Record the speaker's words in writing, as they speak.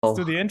Let's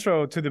Oh, do the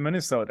intro to the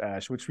Minisode,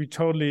 Ash, which we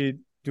totally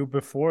do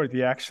before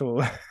the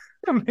actual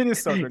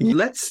Minisode.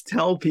 let's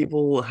tell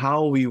people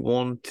how we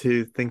want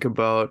to think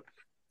about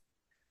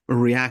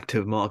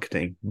reactive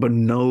marketing, but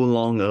no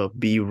longer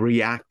be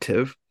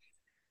reactive.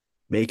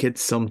 Make it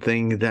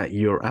something that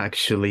you're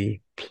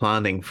actually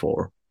planning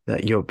for,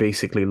 that you're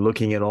basically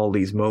looking at all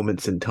these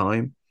moments in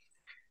time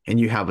and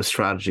you have a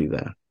strategy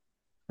there.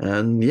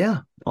 And yeah,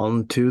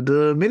 on to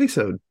the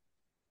minisode.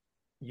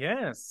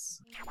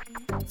 Yes.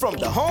 From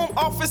the home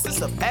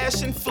offices of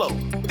Ash and Flo,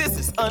 this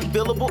is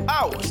Unbillable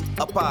Hours,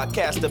 a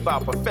podcast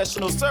about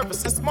professional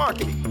services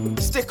marketing.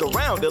 Stick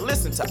around to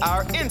listen to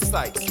our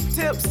insights,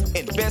 tips,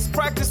 and best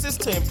practices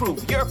to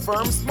improve your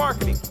firm's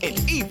marketing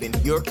and even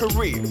your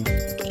career.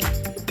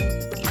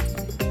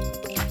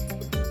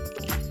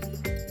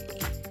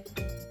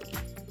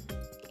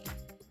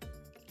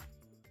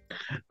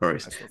 All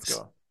right. Let's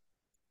go.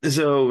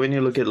 So when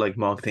you look at like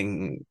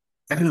marketing,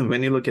 I don't know,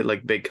 when you look at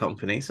like big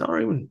companies or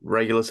even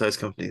regular sized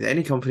companies,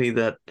 any company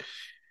that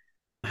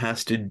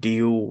has to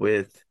deal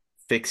with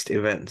fixed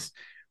events.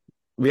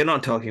 We're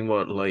not talking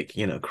about like,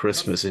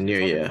 Christmas and New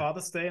Year.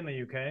 Father's Day in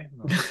the UK?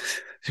 No.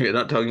 We're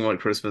not talking about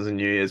Christmas and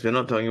New Year's. We're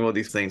not talking about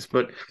these things.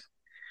 But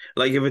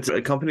like if it's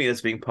a company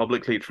that's being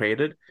publicly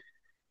traded,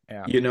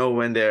 Yeah.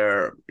 when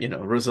their,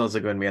 results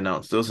are going to be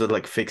announced. Those are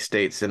like fixed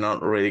dates. They're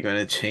not really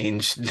going to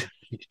change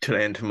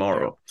today and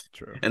tomorrow. Yeah,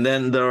 true. And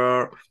then there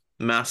are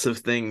massive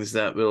things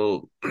that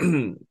will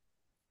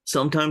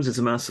sometimes it's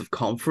a massive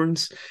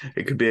conference.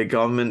 It could be a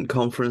government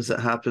conference that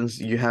happens.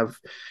 You have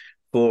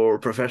for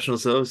professional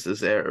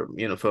services,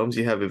 firms,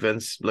 you have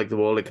events like the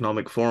World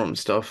Economic Forum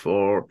stuff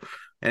or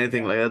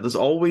anything like that. There's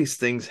always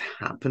things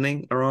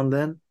happening around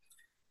then.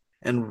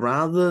 And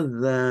rather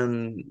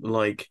than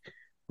like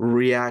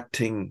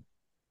reacting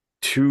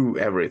to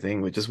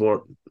everything, which is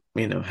what,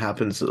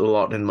 happens a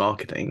lot in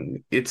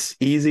marketing, it's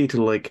easy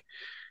to like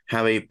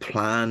have a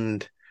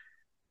planned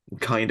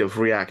kind of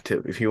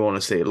reactive, if you want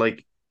to say,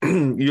 like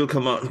you'll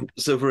come out.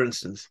 So for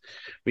instance,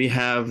 we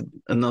have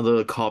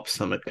another COP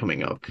summit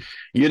coming up.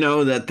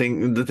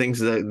 The things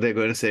that they're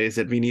going to say is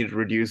that we need to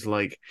reduce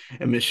like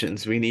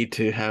emissions, we need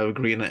to have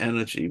greener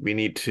energy, we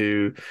need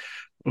to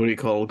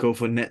go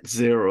for net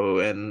zero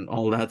and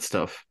all that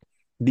stuff,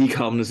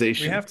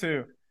 decarbonization. We have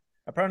to,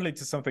 apparently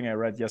to something I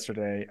read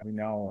yesterday, we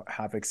now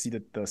have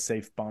exceeded the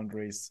safe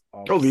boundaries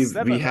of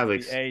we have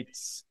the eight.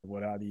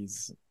 What are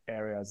these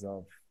areas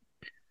of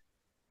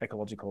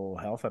ecological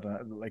health,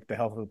 like the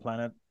health of the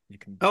planet? You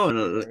can. Oh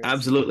no,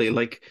 absolutely.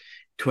 Like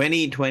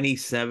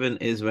 2027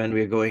 is when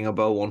we're going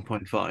above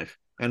 1.5.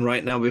 And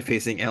right now we're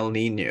facing El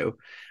Nino.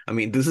 I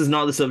mean, this is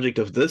not the subject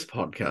of this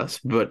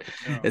podcast, but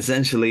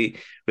essentially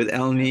with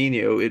El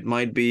Nino, it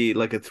might be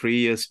like a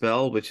 3-year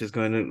spell, which is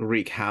going to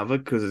wreak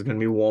havoc because it's going to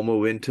be warmer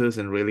winters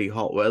and really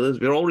hot weathers.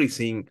 We're already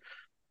seeing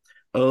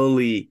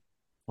early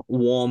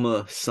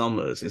warmer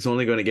summers. It's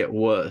only going to get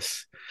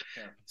worse.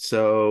 Yeah.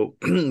 So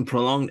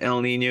prolonged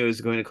El Nino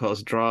is going to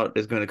cause drought,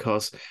 is going to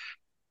cause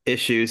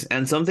issues.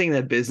 And something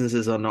that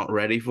businesses are not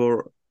ready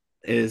for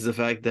is the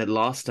fact that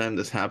last time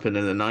this happened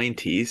in the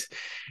 90s,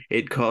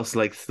 it cost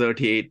like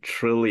 38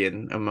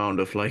 trillion amount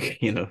of like,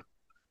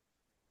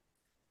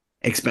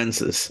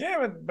 expenses.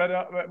 Yeah,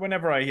 but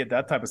whenever I hear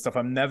that type of stuff,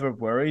 I'm never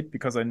worried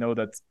because I know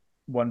that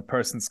one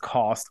person's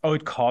cost,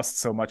 it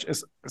costs so much,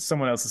 is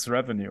someone else's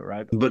revenue,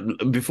 right?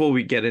 But before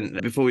we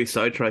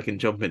sidetrack and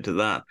jump into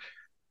that,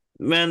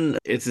 man,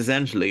 it's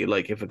essentially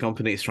like if a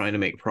company is trying to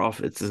make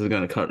profits, this is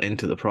going to cut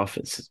into the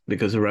profits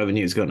because the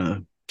revenue is going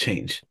to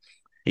change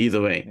either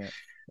way. Yeah.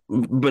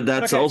 But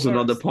that's also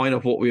not the point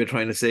of what we are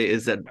trying to say,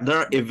 is that there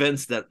are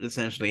events that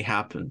essentially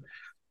happen.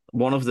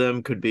 One of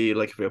them could be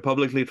like if you're a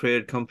publicly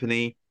traded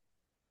company,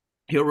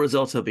 your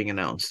results are being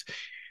announced.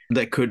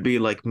 There could be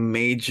like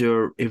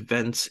major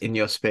events in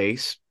your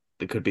space.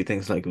 There could be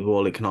things like the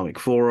World Economic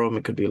Forum.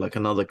 It could be like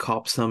another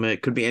COP summit.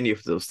 It could be any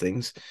of those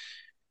things.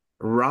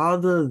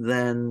 Rather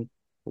than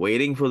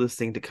waiting for this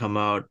thing to come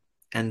out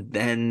and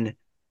then,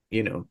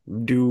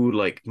 do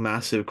like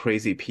massive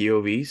crazy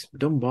POVs,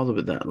 don't bother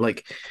with that.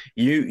 Like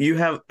you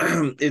have,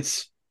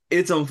 it's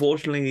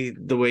unfortunately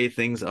the way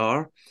things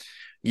are.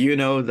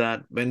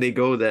 That when they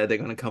go there, they're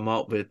going to come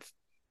out with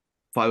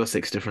 5 or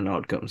 6 different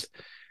outcomes.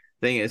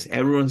 Thing is,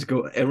 everyone's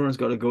got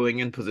a going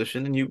in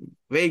position, and you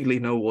vaguely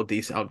know what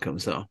these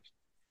outcomes are.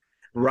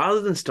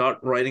 Rather than start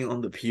writing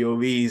on the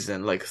POVs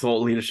and like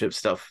thought leadership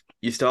stuff,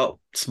 you start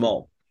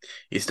small.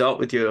 You start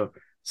with your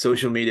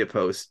social media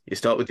posts, you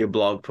start with your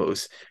blog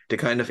posts to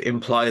kind of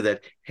imply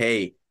that,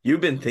 hey,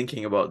 you've been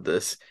thinking about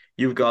this,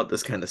 you've got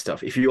this kind of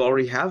stuff. If you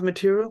already have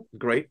material,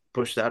 great,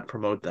 push that,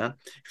 promote that.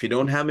 If you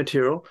don't have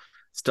material,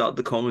 start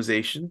the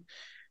conversation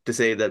to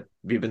say that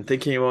we've been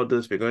thinking about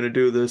this, we're going to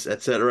do this,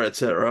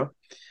 etc.,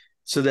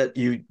 so that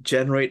you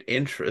generate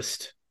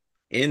interest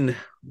in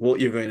what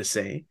you're going to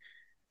say.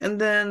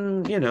 And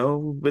then,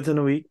 within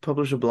a week,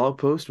 publish a blog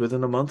post.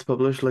 Within a month,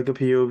 publish like a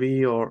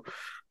POV or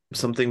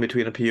something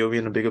between a POV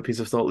and a bigger piece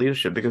of thought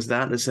leadership, because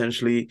that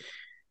essentially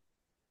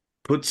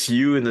puts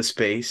you in the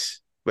space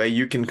where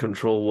you can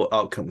control what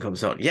outcome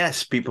comes out.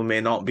 Yes, people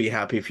may not be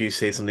happy if you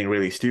say something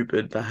really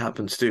stupid. That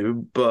happens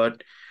too.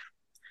 But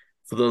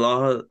for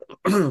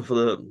for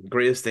the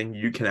greatest thing,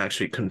 you can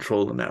actually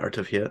control the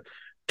narrative here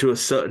to a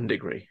certain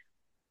degree.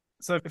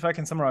 So if I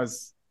can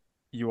summarize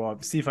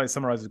see if I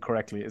summarize it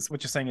correctly, is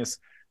what you're saying is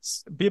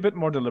be a bit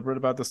more deliberate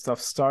about the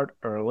stuff, start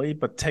early,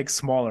 but take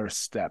smaller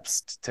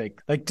steps to take.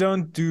 Like,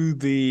 don't do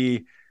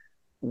the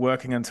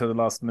working until the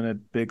last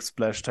minute big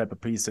splash type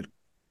of piece that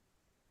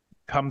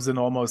comes in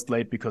almost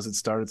late because it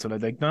started so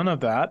late. Like, none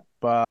of that,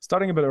 but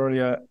starting a bit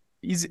earlier,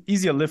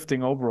 easier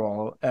lifting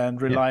overall,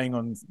 and relying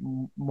on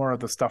more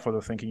of the stuff or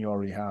the thinking you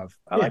already have.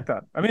 I like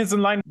that. I mean, it's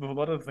in line with a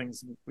lot of the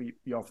things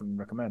we often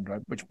recommend,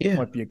 right? Which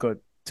might be a good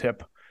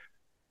tip.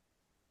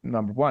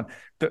 Number one.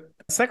 The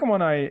second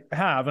one I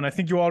have, and I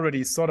think you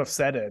already sort of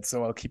said it,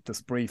 so I'll keep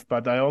this brief,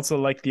 but I also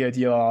like the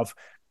idea of,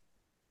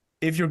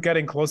 if you're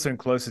getting closer and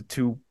closer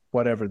to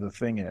whatever the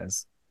thing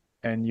is,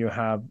 and you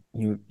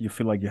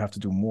feel like you have to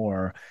do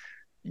more,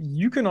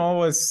 you can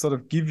always sort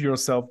of give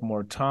yourself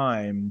more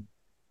time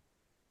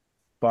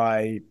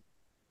by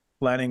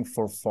planning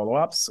for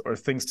follow-ups or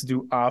things to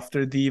do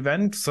after the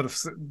event, so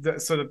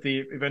that the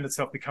event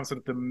itself becomes sort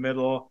of the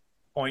middle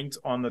point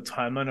on the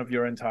timeline of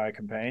your entire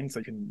campaign. So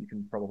you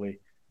can probably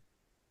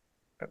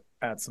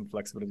add some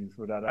flexibility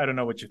through that. I don't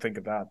know what you think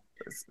of that.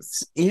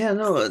 Yeah,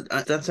 no,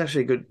 that's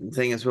actually a good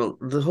thing as well.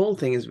 The whole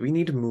thing is we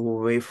need to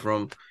move away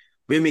from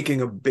we're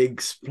making a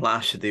big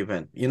splash at the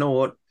event. You know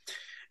what?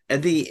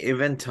 At the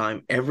event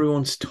time,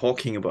 everyone's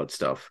talking about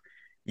stuff.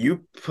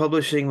 You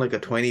publishing like a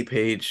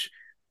 20-page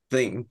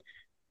thing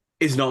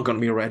is not going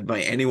to be read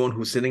by anyone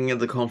who's sitting at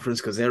the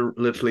conference, because they're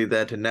literally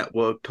there to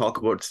network, talk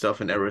about stuff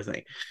and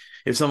everything.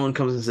 If someone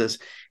comes and says,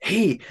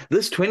 hey,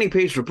 this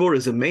 20-page report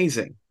is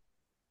amazing,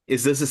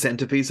 is this a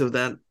centerpiece of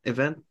that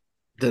event?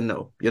 Then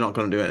no, you're not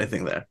going to do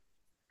anything there.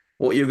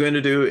 What you're going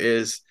to do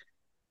is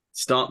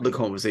start the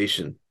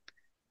conversation.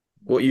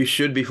 What you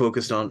should be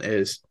focused on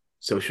is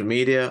social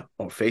media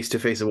or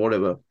face-to-face or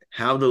whatever.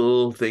 Have the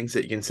little things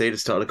that you can say to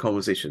start a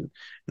conversation.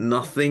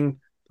 Nothing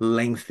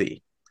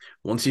lengthy.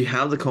 Once you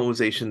have the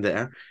conversation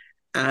there,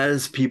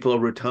 as people are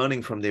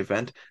returning from the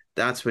event,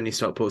 that's when you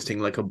start posting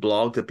like a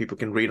blog that people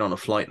can read on a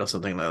flight or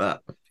something like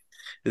that.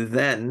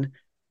 Then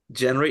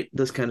generate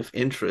this kind of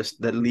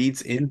interest that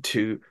leads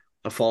into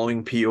a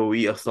following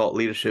POE, a thought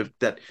leadership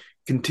that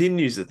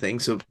continues the thing.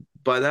 So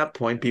by that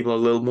point, people are a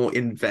little more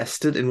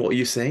invested in what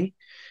you say.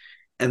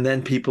 And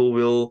then people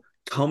will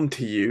come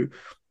to you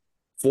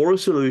for a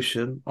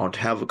solution or to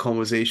have a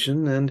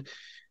conversation. And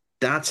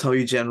that's how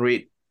you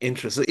generate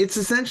interest. It's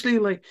essentially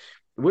like,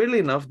 weirdly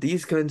enough,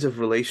 these kinds of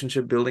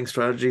relationship building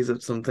strategies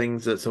are some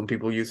things that some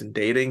people use in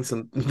dating,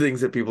 some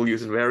things that people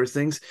use in various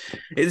things.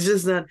 It's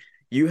just that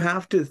you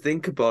have to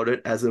think about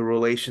it as a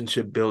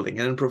relationship building.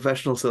 And in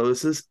professional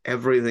services,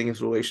 everything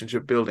is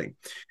relationship building.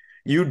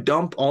 You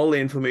dump all the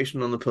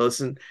information on the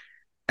person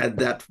at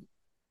that.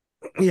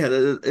 Yeah,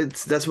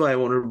 that's why I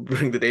want to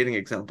bring the dating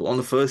example. On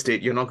the first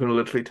date, you're not going to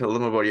literally tell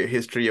them about your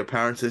history, your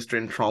parents' history,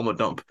 and trauma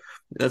dump.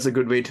 That's a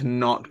good way to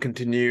not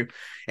continue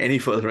any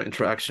further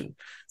interaction.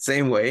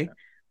 Same way,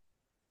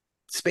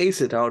 space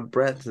it out,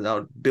 breadth it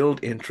out,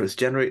 build interest,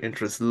 generate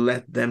interest,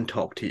 let them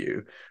talk to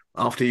you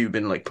after you've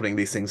been like putting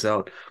these things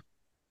out.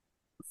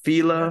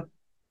 Feeler,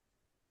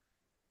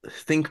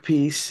 think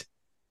piece,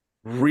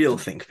 real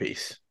think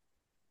piece.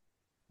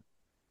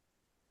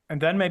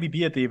 And then maybe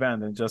be at the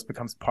event and it just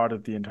becomes part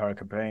of the entire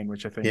campaign,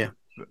 which I think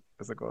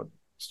is a good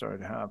story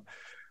to have.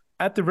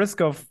 At the risk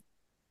of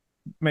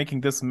making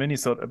this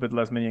minisode a bit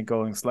less mini and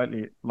going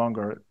slightly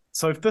longer.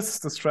 So if this is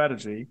the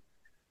strategy,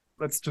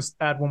 let's just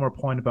add one more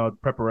point about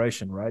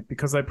preparation, right?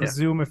 Because I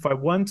presume if I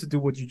want to do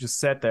what you just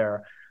said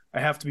there, I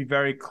have to be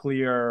very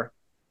clear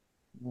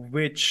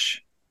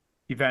which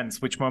events,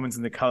 which moments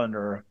in the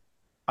calendar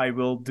I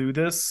will do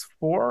this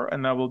for,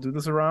 and I will do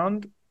this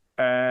around,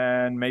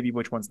 and maybe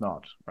which one's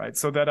not, right?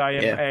 So that I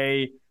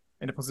am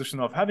in a position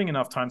of having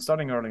enough time,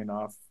 starting early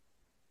enough,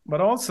 but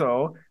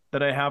also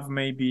that I have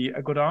maybe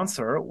a good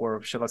answer,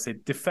 or shall I say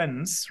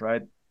defense,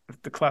 right?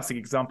 The classic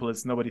example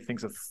is nobody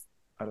thinks of,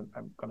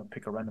 I'm going to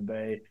pick a random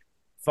day,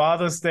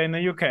 Father's Day in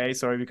the UK,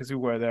 sorry, because we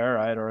were there,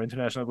 right? Or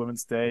International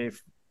Women's Day,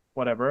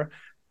 whatever.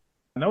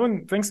 No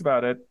one thinks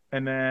about it.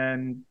 And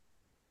then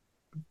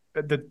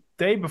the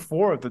day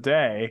before the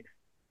day,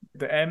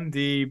 the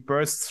MD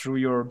bursts through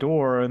your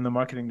door in the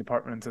marketing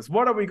department and says,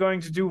 what are we going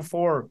to do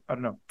for, I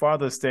don't know,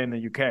 Father's Day in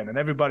the UK? And then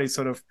everybody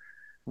sort of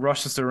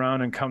rushes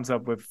around and comes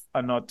up with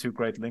a not too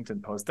great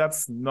LinkedIn post.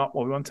 That's not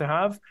what we want to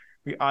have.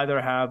 We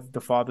either have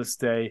the Father's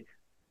Day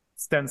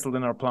stenciled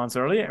in our plans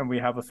early and we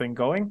have a thing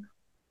going,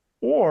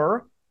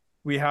 or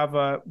we have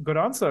a good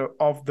answer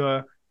of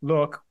the,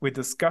 look, we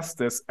discussed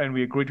this and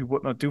we agreed we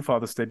would not do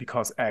Father's Day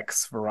because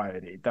X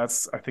variety. I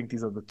think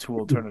these are the two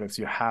alternatives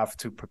you have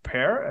to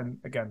prepare. And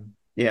again,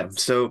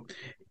 so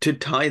to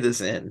tie this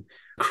in,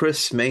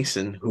 Chris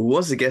Mason, who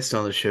was a guest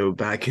on the show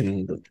back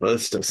in the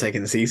first or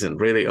second season,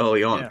 really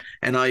early on,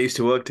 and I used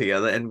to work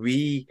together, and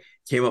we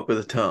came up with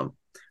a term,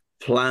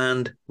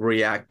 planned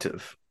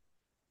reactive.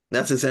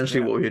 That's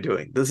essentially what we're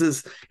doing. This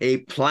is a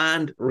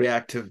planned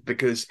reactive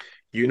because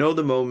you know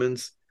the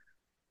moments,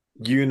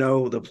 you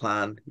know the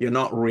plan. You're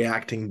not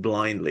reacting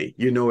blindly.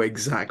 You know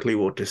exactly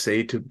what to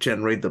say to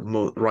generate the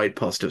right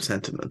positive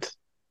sentiment.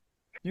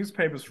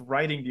 Newspapers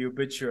writing the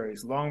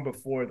obituaries long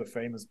before the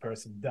famous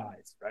person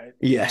dies, right?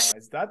 Yes.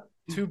 Is that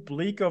too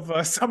bleak of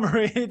a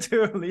summary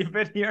to leave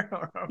it here?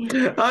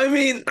 I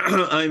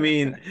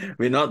mean,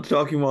 we're not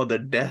talking about the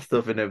death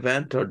of an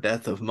event or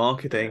death of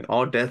marketing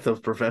or death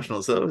of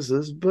professional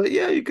services, but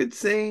yeah, you could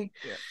say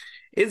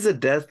it's a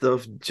death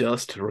of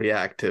just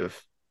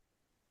reactive.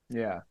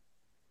 Yeah.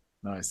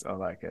 Nice. I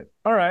like it.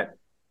 All right.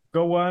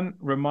 Go on.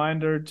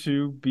 Reminder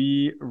to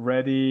be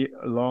ready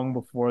long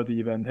before the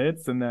event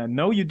hits. And then,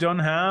 no, you don't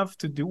have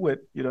to do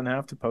it. You don't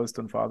have to post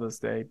on Father's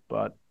Day.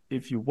 But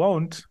if you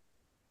won't,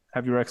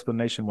 have your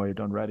explanation why you're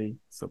done ready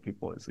so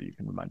you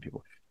can remind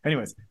people.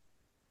 Anyways,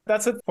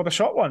 that's it for the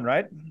short one,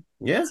 right?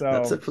 Yeah,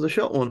 that's it for the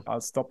short one.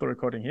 I'll stop the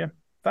recording here.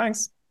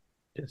 Thanks.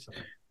 Yes.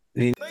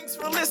 Thanks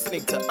for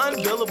listening to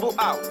Unbillable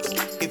Hours.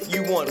 If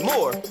you want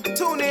more,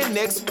 tune in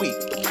next week.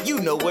 You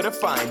know where to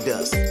find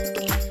us.